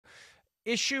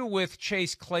issue with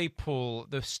Chase Claypool,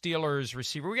 the Steelers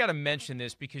receiver. We got to mention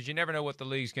this because you never know what the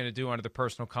league's going to do under the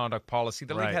personal conduct policy.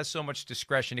 The league has so much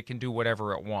discretion; it can do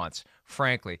whatever it wants.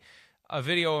 Frankly, a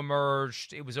video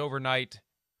emerged. It was overnight,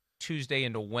 Tuesday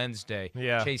into Wednesday.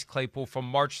 Yeah. Chase Claypool from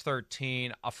March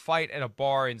 13, a fight at a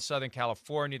bar in Southern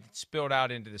California that spilled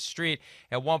out into the street.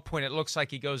 At one point, it looks like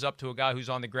he goes up to a guy who's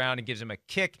on the ground and gives him a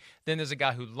kick. Then there's a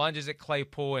guy who lunges at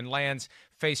Claypool and lands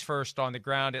face first on the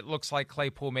ground. It looks like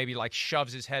Claypool maybe like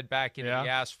shoves his head back into the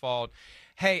asphalt.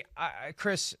 Hey,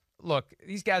 Chris, look,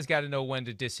 these guys got to know when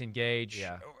to disengage.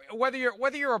 Yeah. Whether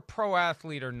you're a pro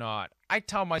athlete or not, I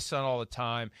tell my son all the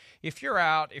time, if you're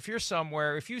out, if you're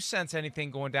somewhere, if you sense anything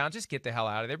going down, just get the hell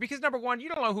out of there. Because, number one, you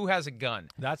don't know who has a gun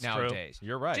nowadays. True.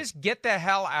 You're right. Just get the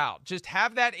hell out. Just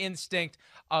have that instinct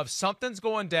of something's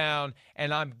going down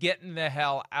and I'm getting the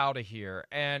hell out of here.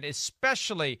 And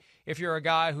especially if you're a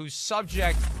guy who's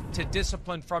subject to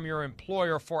discipline from your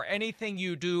employer for anything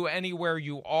you do anywhere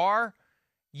you are,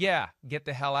 yeah, get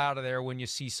the hell out of there when you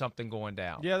see something going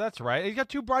down. Yeah, that's right. He's got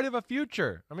too bright of a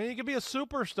future. I mean, he could be a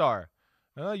superstar.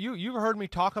 You've heard me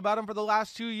talk about him for the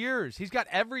last 2 years. He's got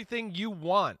everything you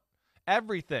want,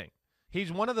 everything.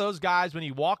 He's one of those guys when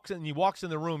he walks in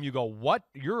the room, you go, "What?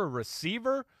 You're a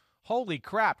receiver? Holy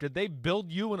crap! Did they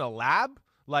build you in a lab?"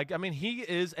 Like, I mean, he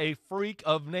is a freak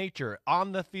of nature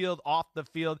on the field, off the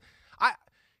field.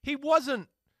 He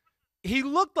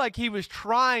looked like he was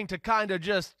trying to kind of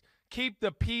just keep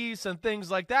the peace and things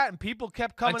like that, and people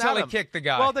kept coming at him. Until he kicked the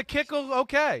guy. Well, the kick was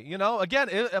okay. Again,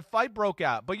 a fight broke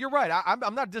out. But you're right.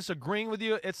 I'm not disagreeing with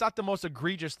you. It's not the most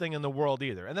egregious thing in the world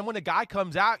either. And then when a guy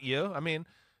comes at you, I mean,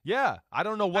 yeah, I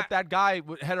don't know what that guy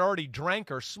had already drank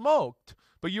or smoked,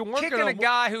 but you weren't kicking a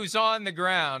guy who's on the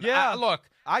ground. Yeah, look,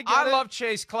 I love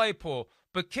Chase Claypool,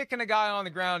 but kicking a guy on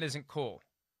the ground isn't cool.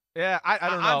 Yeah, I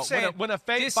don't know. I'm saying when a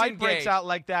fight breaks out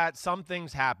like that, some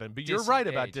things happen. But you're right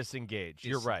about disengage.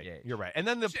 You're right. And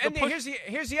then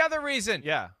here's the other reason.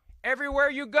 Yeah. Everywhere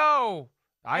you go,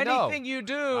 anything you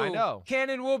do, I know,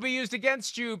 can and will be used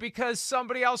against you because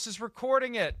somebody else is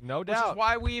recording it. No doubt. Which is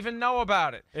why we even know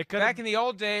about it. Back in the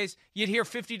old days, you'd hear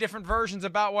 50 different versions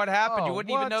about what happened. You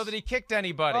wouldn't even know that he kicked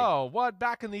anybody. Oh, what?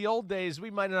 Back in the old days,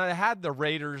 we might not have had the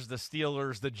Raiders, the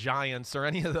Steelers, the Giants, or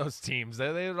any of those teams.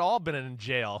 They had all been in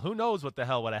jail. Who knows what the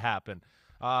hell would have happened?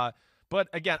 But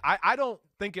again, I don't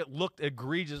think it looked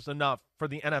egregious enough for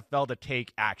the NFL to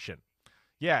take action.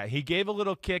 Yeah, he gave a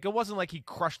little kick. It wasn't like he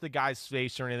crushed the guy's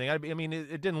face or anything. I mean,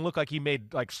 it didn't look like he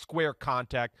made like square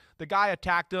contact. The guy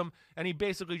attacked him, and he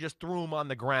basically just threw him on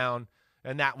the ground,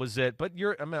 and that was it. But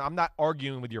I'm not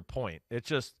arguing with your point.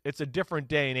 It's a different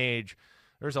day and age.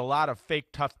 There's a lot of fake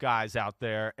tough guys out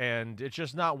there, and it's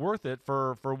just not worth it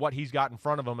for what he's got in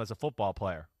front of him as a football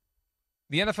player.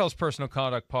 The NFL's personal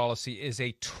conduct policy is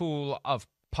a tool of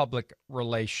public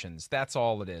relations. That's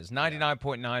all it is.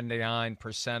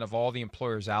 99.99% of all the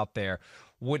employers out there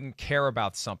wouldn't care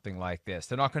about something like this.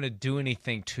 They're not going to do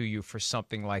anything to you for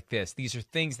something like this. These are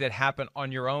things that happen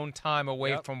on your own time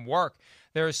away from work.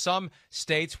 There are some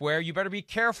states where you better be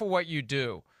careful what you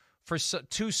do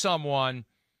to someone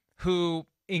who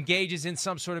engages in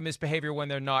some sort of misbehavior when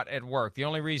they're not at work. The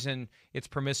only reason it's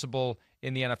permissible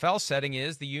in the NFL setting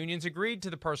is the union's agreed to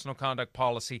the personal conduct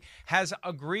policy, has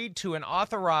agreed to and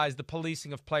authorized the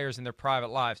policing of players in their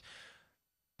private lives.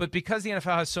 But because the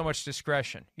NFL has so much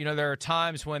discretion, there are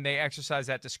times when they exercise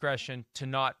that discretion to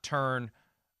not turn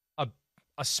a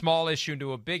small issue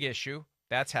into a big issue.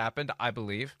 That's happened, I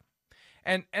believe.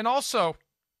 And also,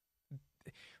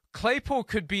 Claypool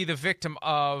could be the victim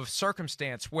of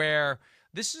circumstance where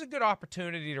this is a good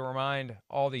opportunity to remind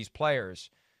all these players,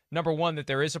 number one, that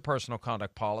there is a personal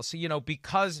conduct policy.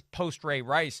 Because post-Ray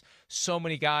Rice, so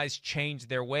many guys changed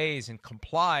their ways and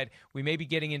complied, we may be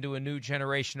getting into a new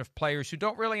generation of players who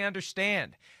don't really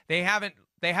understand. They haven't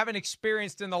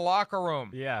experienced in the locker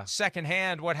room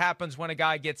secondhand what happens when a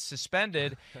guy gets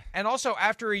suspended. And also,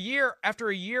 after a year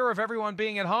of everyone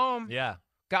being at home,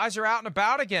 guys are out and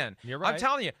about again. You're right. I'm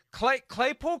telling you,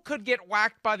 Claypool could get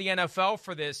whacked by the NFL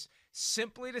for this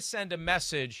simply to send a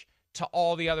message to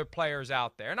all the other players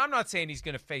out there. And I'm not saying he's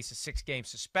going to face a 6-game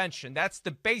suspension. That's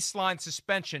the baseline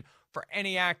suspension for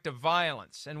any act of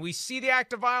violence. And we see the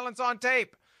act of violence on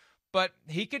tape. But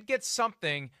he could get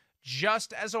something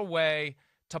just as a way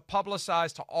to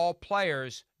publicize to all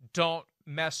players, don't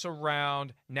mess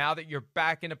around now that you're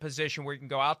back in a position where you can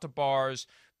go out to bars.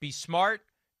 Be smart.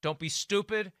 Don't be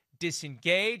stupid.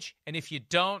 Disengage. And if you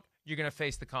don't, you're going to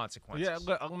face the consequences. Yeah,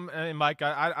 look, Mike,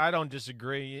 I don't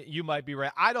disagree. You might be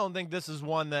right. I don't think this is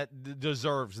one that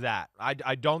deserves that.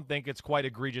 I don't think it's quite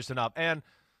egregious enough. And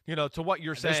to what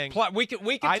you're saying. We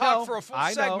could talk for a full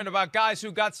segment about guys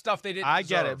who got stuff they didn't deserve.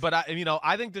 Get it, but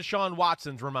I think Deshaun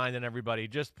Watson's reminding everybody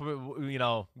just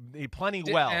plenty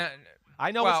well.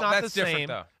 I know it's not the same,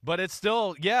 but it's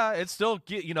still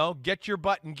get your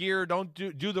butt in gear, don't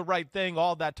do the right thing,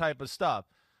 all that type of stuff.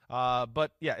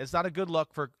 But yeah, it's not a good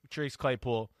look for Chase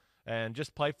Claypool, and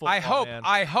just play football.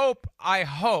 I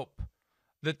hope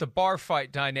that the bar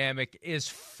fight dynamic is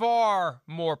far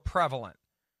more prevalent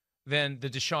than the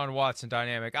Deshaun Watson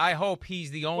dynamic. I hope he's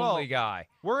the only guy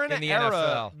we're in an the era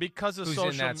NFL because of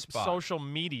social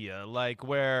media, like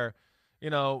where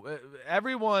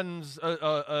everyone's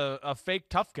a fake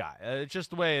tough guy. It's just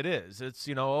the way it is. It's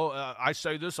I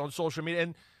say this on social media,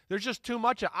 and there's just too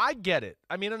much. I get it.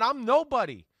 I mean, and I'm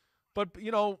nobody, but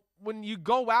when you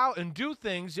go out and do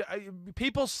things,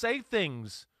 people say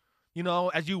things,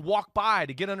 as you walk by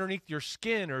to get underneath your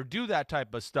skin or do that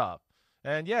type of stuff.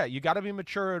 And, yeah, you got to be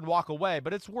mature and walk away.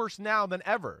 But it's worse now than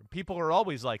ever. People are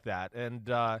always like that. And,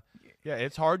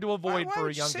 it's hard to avoid for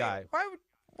a young guy.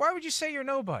 Why would you say you're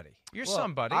nobody? You're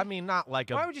somebody. I mean, not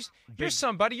like Why would you? You're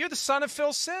somebody. You're the son of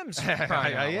Phil Sims.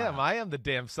 I am. I am the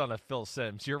damn son of Phil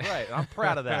Sims. You're right. I'm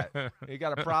proud of that. You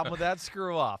got a problem with that?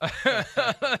 Screw off.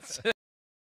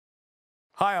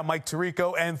 Hi, I'm Mike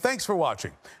Tirico, and thanks for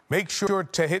watching. Make sure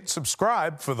to hit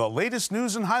subscribe for the latest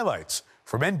news and highlights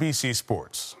from NBC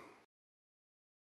Sports.